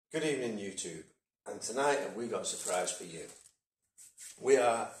Good evening, YouTube, and tonight we got a surprise for you. We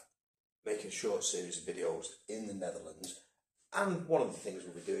are making a short series of videos in the Netherlands, and one of the things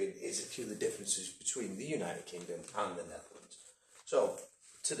we'll be doing is a few of the differences between the United Kingdom and the Netherlands. So,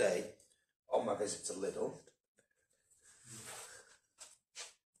 today, on my visit to Lidl,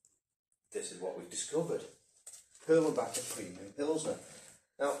 this is what we've discovered. Perlenbacher Premium Pilsner.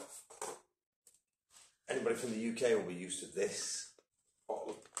 Now, anybody from the UK will be used to this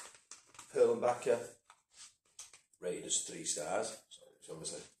bottle. Perlenbacher, rated as 3 stars, so it's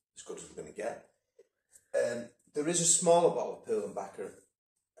obviously as good as we're going to get. There is a smaller bottle of Perlenbacher,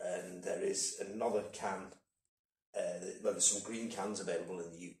 and there is another can, well, there's some green cans available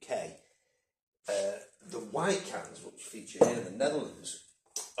in the UK. The white cans, which feature here in the Netherlands,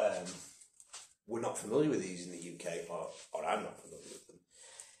 we're not familiar with these in the UK, or I'm not familiar with them.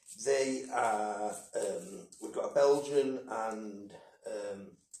 They are, we've got a Belgian and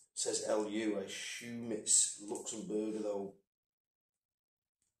it says LU, I assume it's Luxembourg, though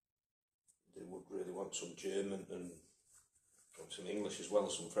they would really want some German and some English as well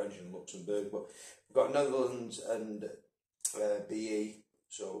as some French in Luxembourg. But we've got Netherlands and BE,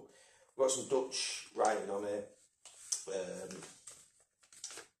 so we've got some Dutch writing on it.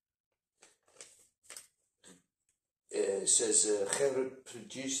 It says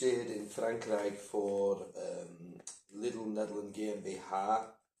geproduceerd in Frankrijk voor Lidl Nederland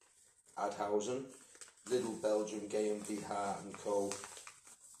GmbH, Adhausen, Lidl Belgium GmbH and Co,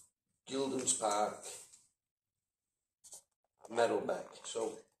 Gildenspark, Merelbeck.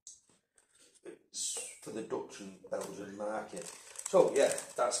 So it's for the Dutch and Belgian market. So yeah,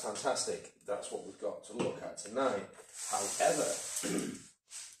 that's fantastic. That's what we've got to look at tonight. However,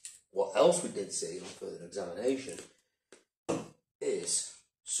 what else we did see on further examination is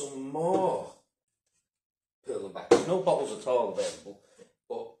some more Perlenbachers. No bottles at all available,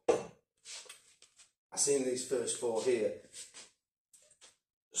 but I've seen these first 4 here.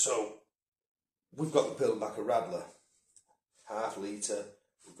 So we've got the Perlenbacher Radler, ½ litre.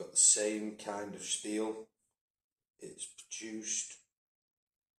 We've got the same kind of steel. It's produced,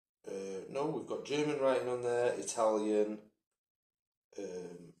 no, we've got German writing on there, Italian,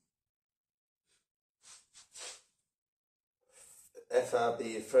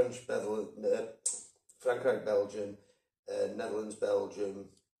 FRB, French, Frankrijk, Belgium, Netherlands, Belgium.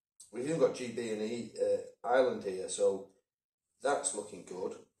 We've even got GB and Ireland here, so that's looking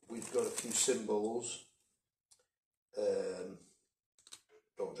good. We've got a few symbols.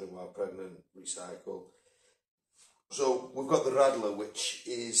 Don't drink while pregnant, recycle. So we've got the Radler, which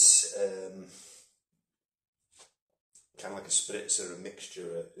is kind of like a spritzer, a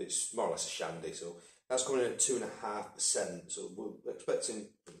mixture. It's more or less a shandy, so that's coming in at 2.5%. So we're expecting,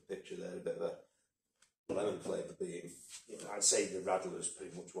 from the picture there, a bit of a lemon flavour being, you know, I'd say the Radler is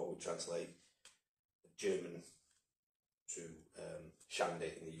pretty much what we translate German to shandy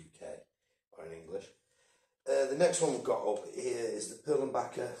in the UK or in English. The next one we've got up here is the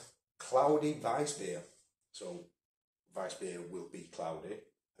Perlenbacher Cloudy Weissbier. So Weissbier will be cloudy,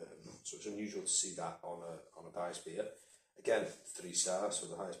 so it's unusual to see that on a Weissbier. Again, 3 stars, so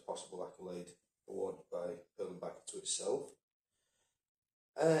the highest possible accolade awarded by Perlenbacher to itself.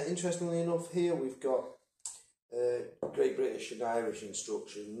 Interestingly enough, here we've got Great British and Irish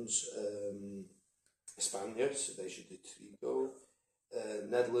instructions, España, so they should do Trigo,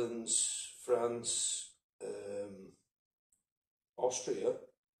 Netherlands, France, Austria.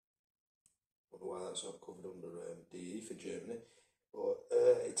 I don't know why that's not covered under DE for Germany, but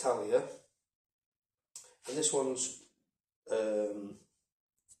Italia. And this one's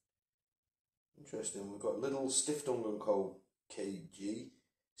interesting. We've got Lidl Stiftung und Co. KG,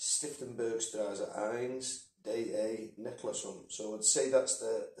 Stiftenbergstraße 1, DE Necklason. So I'd say that's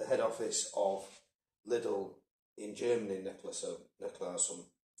the head office of Lidl in Germany, Necklason.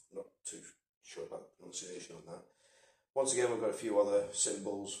 Not too sure about the pronunciation on that. Once again, we've got a few other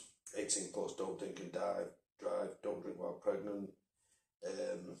symbols. 18 plus, don't drink and drive, don't drink while pregnant.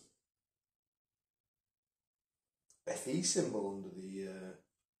 FE symbol under the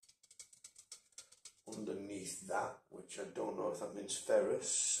underneath that, which I don't know if that means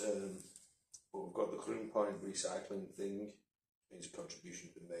ferrous. But we've got the Green Point recycling thing, means a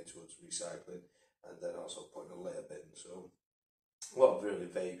contribution's been made towards recycling, and then also putting a litter bin. So a lot of really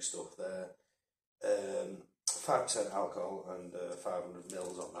vague stuff there. 5% alcohol and 500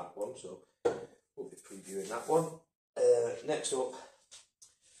 mils on that one, so we'll be previewing that one. Next up,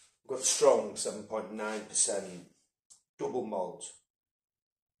 we've got Strong 7.9% double malt,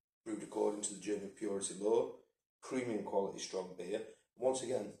 brewed according to the German purity law, premium quality strong beer. Once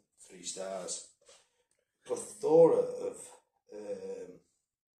again, 3 stars. Plethora of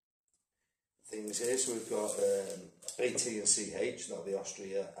things here. So we've got AT and CH, that'll be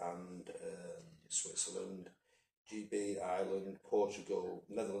Austria and Switzerland, GB, Ireland, Portugal,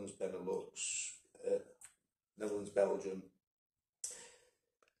 Netherlands, Benelux, Netherlands, Belgium,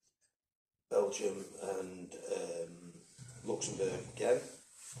 and Luxembourg again.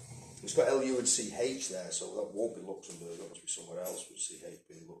 It's got LU and CH there, so that won't be Luxembourg, that must be somewhere else, with CH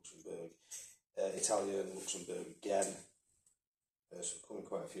being Luxembourg. Italian, Luxembourg again. So coming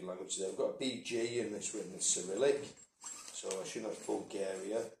quite a few languages there. We've got a BG and it's written in Cyrillic, so I assume that's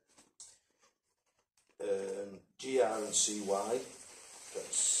Bulgaria. GR and CY,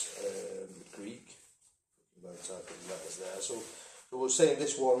 that's Greek. By the type of letters there. So we're saying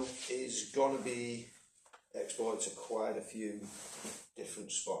this one is going to be exported to quite a few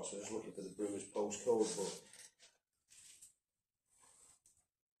different spots. I'm just looking for the brewer's postcode,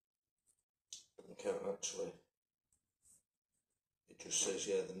 but I can't actually. It just says,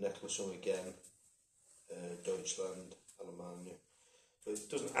 yeah, the Necklace again, Deutschland, Alemania. So it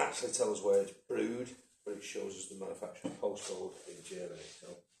doesn't actually tell us where it's brewed, but it shows us the manufacturing postcode in Germany. So.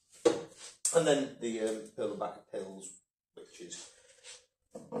 And then the Perlenbacher Pils, which is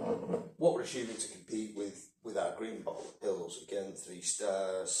what we're assuming to compete with our green bottle of Pils. Again, 3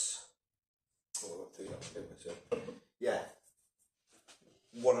 stars. Oh, I think so. Yeah.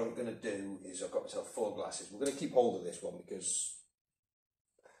 What I'm going to do is I've got myself 4 glasses. We're going to keep hold of this one because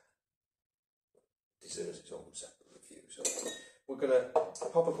it deserves its own separate review. So we're going to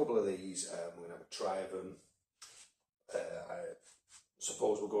pop a couple of these. We're going to have a try of them. I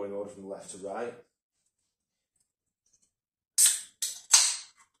suppose we'll go in order from left to right.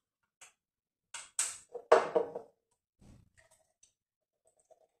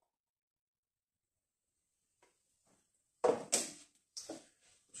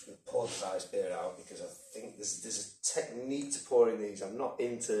 Pour the ice beer out because I think there's a technique to pouring these. I'm not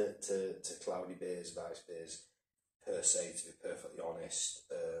into cloudy beers, ice beers per se, to be perfectly honest.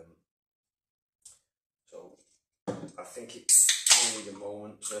 So I think we need a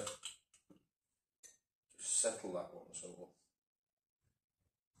moment to just settle that one. So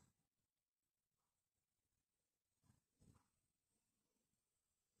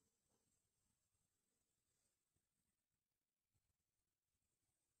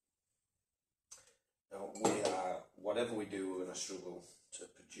now whatever we do, we're going to struggle to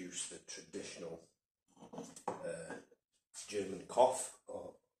produce the traditional German cough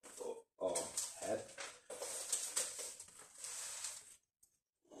or head.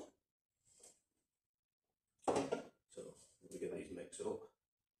 So we get these mixed up.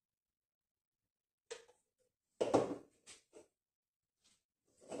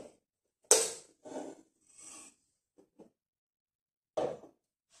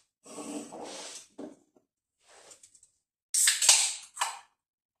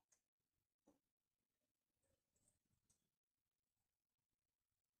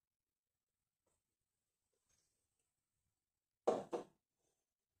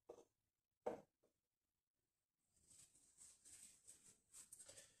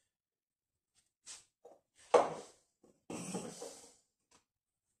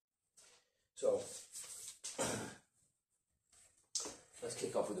 So let's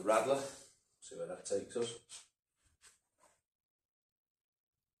kick off with the Radler, see where that takes us.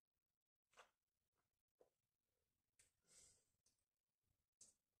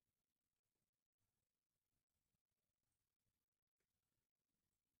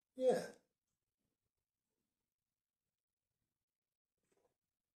 Yeah.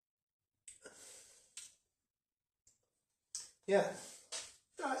 Yeah.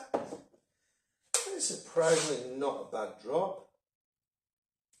 It's surprisingly not a bad drop.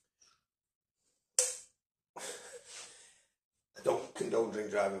 I don't condone drink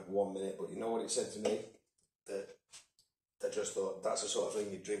driving for 1 minute, but you know what it said to me? That I just thought that's the sort of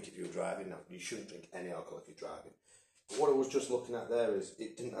thing you drink if you're driving. Now, you shouldn't drink any alcohol if you're driving. But what I was just looking at there is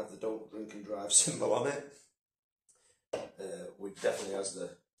it didn't have the don't drink and drive symbol on it. Which definitely has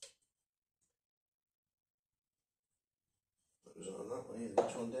the... What was it on that one either?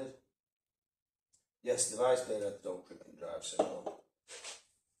 Which one did? Yes, the vice beer had the don't drink and drive symbol.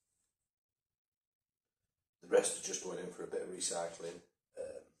 The rest are just going in for a bit of recycling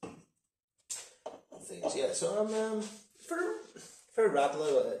and things. Yeah, so I'm for a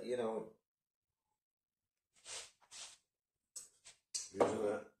Radler, you know, using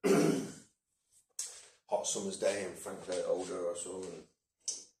a hot summer's day in Frankfurt Oder or so, and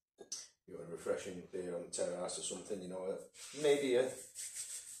you want a refreshing beer on the terrace or something, you know, maybe a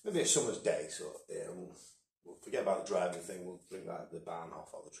summer's day sort of beer. We'll forget about the driving thing. We'll bring that at the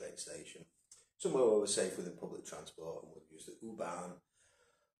Bahnhof or the train station, somewhere where we're safe within public transport, and we'll use the U-Bahn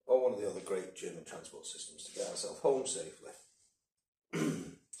or one of the other great German transport systems to get ourselves home safely.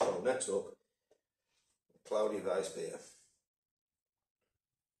 So next up, cloudy Weiss beer.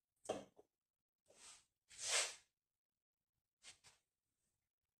 I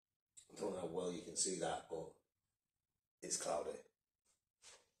don't know how well you can see that, but it's cloudy.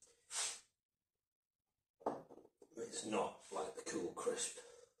 It's not like the cool, crisp,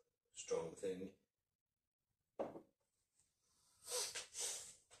 strong thing.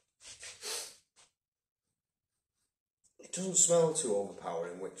 It doesn't smell too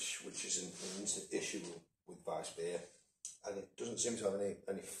overpowering, which isn't an issue with Weiss beer, and it doesn't seem to have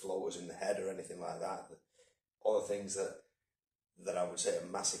any floaters in the head or anything like that. All the things that I would say are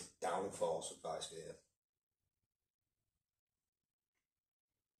massive downfalls of Weiss beer.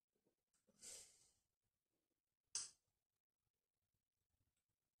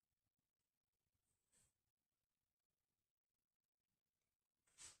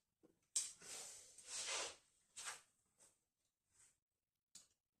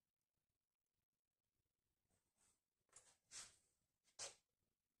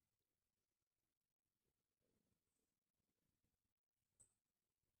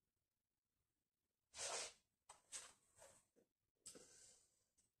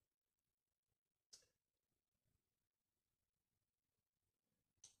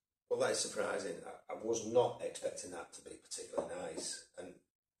 Well, that is surprising. I was not expecting that to be particularly nice, and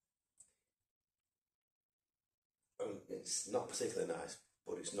it's not particularly nice,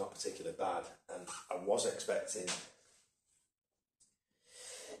 but it's not particularly bad. And I was expecting,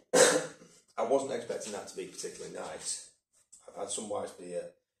 I wasn't expecting that to be particularly nice. I've had some Weiss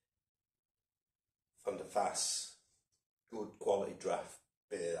beer, from the Fass, good quality draft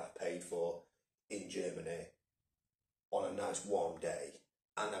beer that I paid for in Germany on a nice warm day,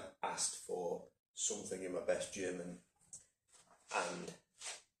 and I've asked for something in my best German, and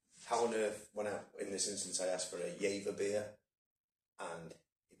how on earth, in this instance I asked for a Jever beer, and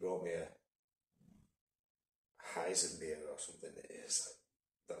he brought me a Heisen beer or something. It's like,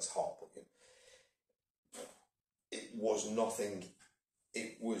 that's hot, but it was nothing.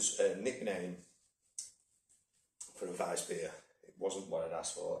 It was a nickname for a Weiss beer. It wasn't what I'd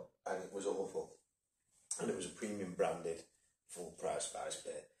asked for, and it was awful. And it was a premium branded, full price Weiss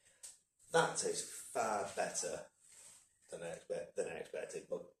beer. That tastes far better than I expected,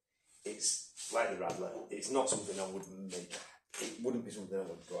 but it's like the Radler. It's not something I would make. It wouldn't be something I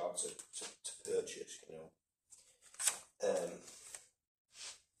would go out to purchase, you know.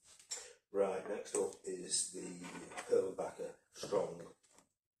 Right, next up is the Perlenbacher Strong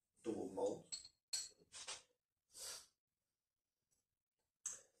Double Malt.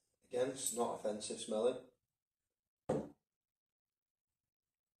 Again, it's not offensive smelling.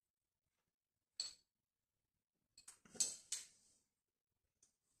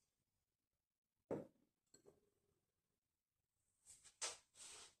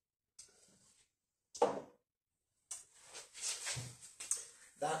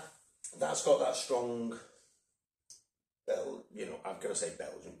 That's got that strong I'm going to say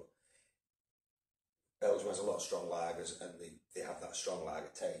Belgium, but Belgium has a lot of strong lagers, and they have that strong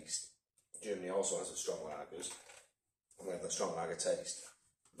lager taste. Germany also has a strong lagers, and they have that strong lager taste.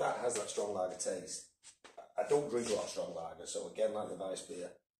 That has that strong lager taste. I don't drink a lot of strong lagers, so again, like the Weiss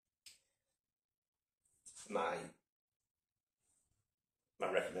beer, my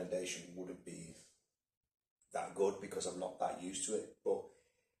recommendation wouldn't be that good because I'm not that used to it, but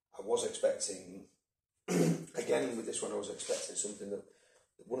I was expecting, again with this one, I was expecting something that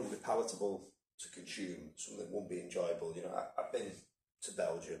wouldn't be palatable to consume, something that wouldn't be enjoyable. You know, I've been to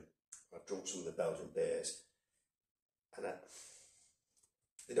Belgium, I've drunk some of the Belgian beers, and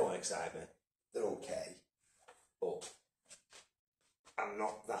they don't excite me. They're okay, but I'm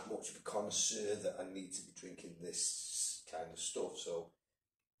not that much of a connoisseur that I need to be drinking this kind of stuff. So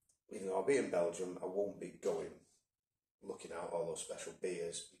even though I'll be in Belgium, I won't be looking out all those special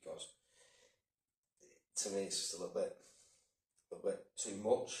beers, because to me it's just a little bit too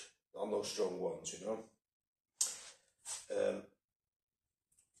much on those strong ones, you know.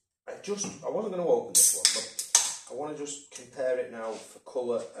 I wasn't going to open this one, but I want to just compare it now for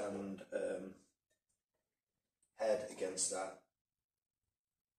colour and head against that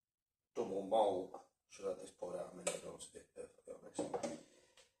double malt. Should I have this poured out a minute ago to be perfectly honest?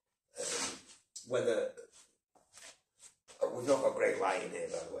 Whether we've not got great light in here,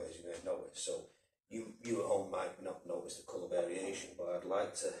 by the way, as you may have noticed, so you at home might not notice the colour variation, but I'd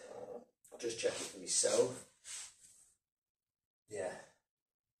like to just check it for myself. Yeah.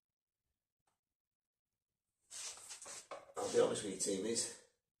 I'll be honest with you, teamies.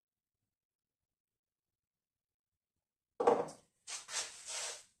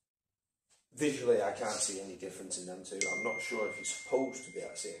 visually I can't see any difference in them two. I'm not sure if you're supposed to be able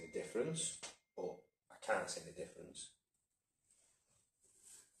to see any difference, but I can't see any difference.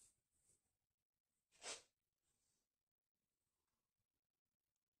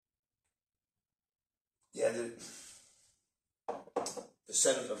 Yeah, the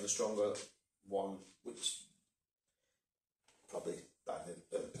scent of the stronger one, which probably by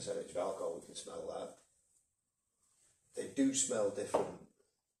the percentage of alcohol we can smell that. They do smell different.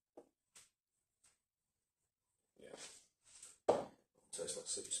 Yeah. Tastes like,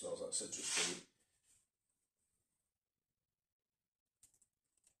 smells like citrus fruit.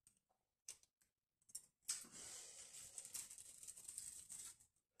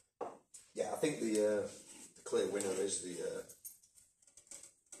 Yeah, I think the clear winner is the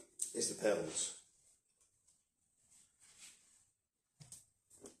Pils.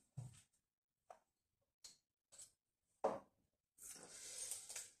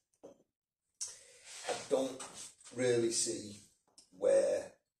 I don't really see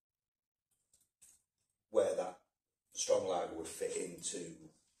where that strong lager would fit into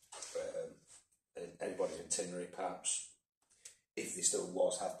anybody's itinerary, perhaps. If there still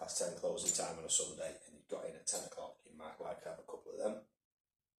was 10:30 closing time on a Sunday and you got in at 10 o'clock, you might like to have a couple of them.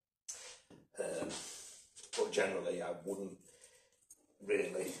 But generally, I wouldn't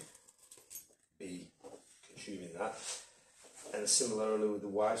really be consuming that. And similarly with the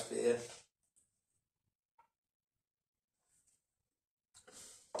Weiss beer,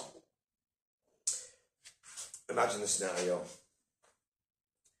 imagine the scenario.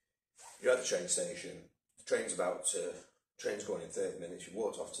 You're at the train station, the train's going in 30 minutes, you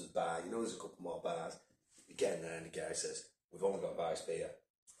walked off to the bar, you know there's a couple more bars, you get in there and the guy says, we've only got Weiss beer.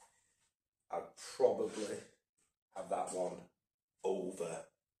 I'd probably have that one over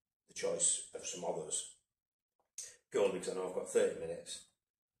the choice of some others, purely because I know I've got 30 minutes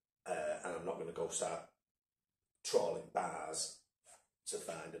and I'm not going to go start trawling bars to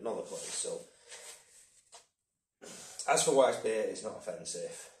find another place. So, as for Weiss beer, it's not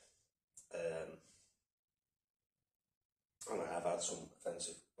offensive. And I have had some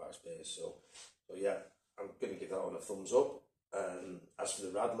offensive Weiss beers, so yeah, I'm going to give that one a thumbs up. As for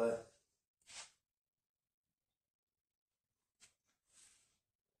the Radler,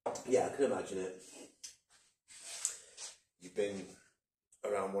 yeah, I can imagine it. You've been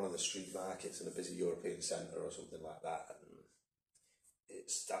around one of the street markets in a busy European centre or something like that, and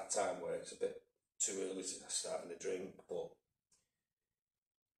it's that time where it's a bit too early to start having a drink, but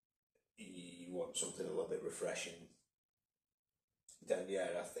you want something a little bit refreshing. Then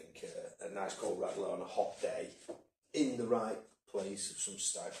yeah, I think a nice cold Radler on a hot day in the right place of some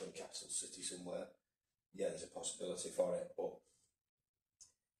stifling castle city somewhere, yeah, there's a possibility for it. But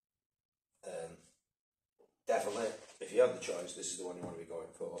definitely, if you have the choice, this is the one you want to be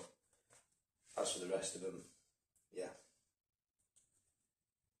going for. As for the rest of them, yeah.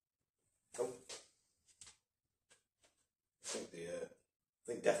 Oh. I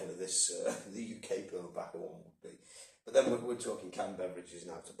think definitely this the UK Perlenbacher one would be. But then we're talking canned beverages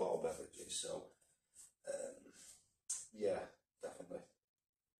now to bottle beverages, so yeah, definitely.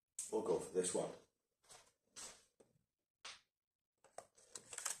 We'll go for this one.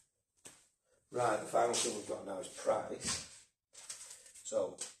 Right, the final thing we've got now is price.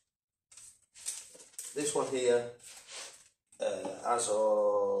 So, this one here, as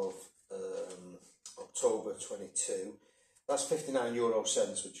of October 22, that's 59 euro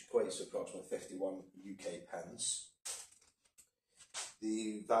cents, which equates to approximately 51 UK pence.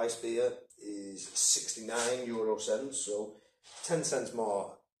 The Weiss beer is 69 euro cents, so 10 cents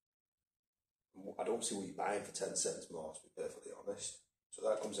more. I don't see what you're buying for 10 cents more, to be perfectly honest. So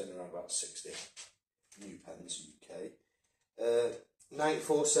that comes in around about 60 new pence UK.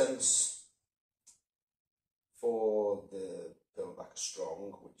 94 cents for the Perlenbacher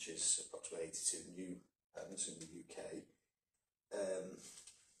Strong, which is approximately 82 new pence in the UK.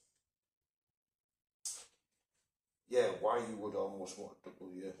 Yeah, why you would almost want to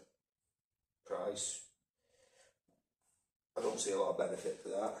double your price. I don't see a lot of benefit for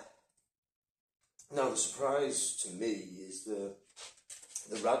that. Now the surprise to me is the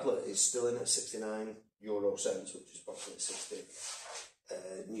Radler is still in at 69 euro cents, which is approximately 60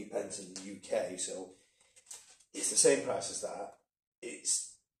 new pence in the UK. So it's the same price as that.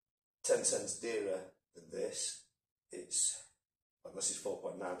 It's 10 cents dearer than this. It's, unless it's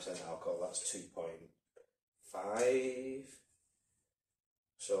 4.9% alcohol, that's 2.5.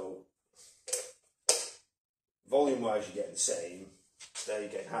 So volume wise you're getting the same. There you're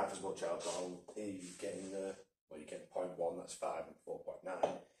getting half as much alcohol. Here you're getting you're getting 0.1, that's 5, and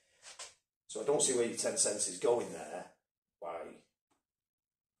 4.9. So I don't see where your 10 cents is going there. Why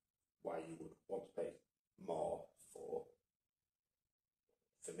why you would want to pay more for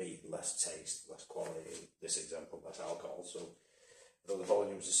me, less taste, less quality, in this example, less alcohol, so though the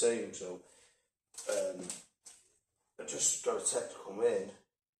volume's the same. So I just got a text come in.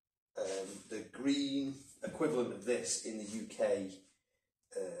 The green equivalent of this in the UK,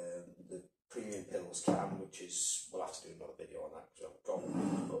 the Premium Pills can, which is, we'll have to do another video on that because I've got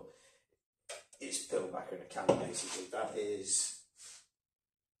one, but it's Perlenbacher in a can basically. That is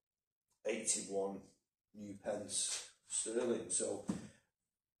 81 new pence sterling. So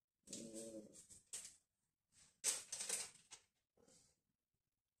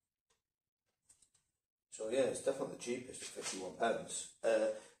yeah, it's definitely the cheapest at 51 pence.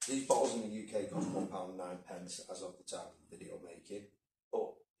 These bottles in the UK cost £1.09 as of the time of the video making,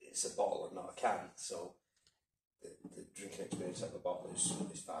 but it's a bottle and not a can, so the drinking experience of the bottle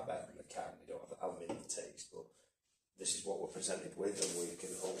is far better than the can. You don't have the aluminium taste, but this is what we're presented with, and we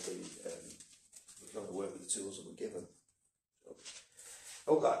can only work with the tools that we're given. So, I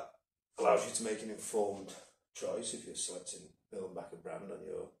hope that allows you to make an informed choice if you're selecting Perlenbacher brand on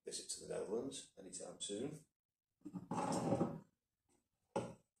your visit to the Netherlands anytime soon.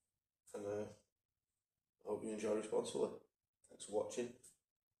 And I hope you enjoy responsibly. Thanks for watching.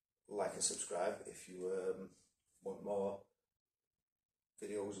 Like and subscribe if you want more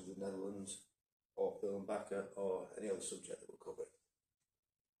videos of the Netherlands or Perlenbacher or any other subject that we're covering.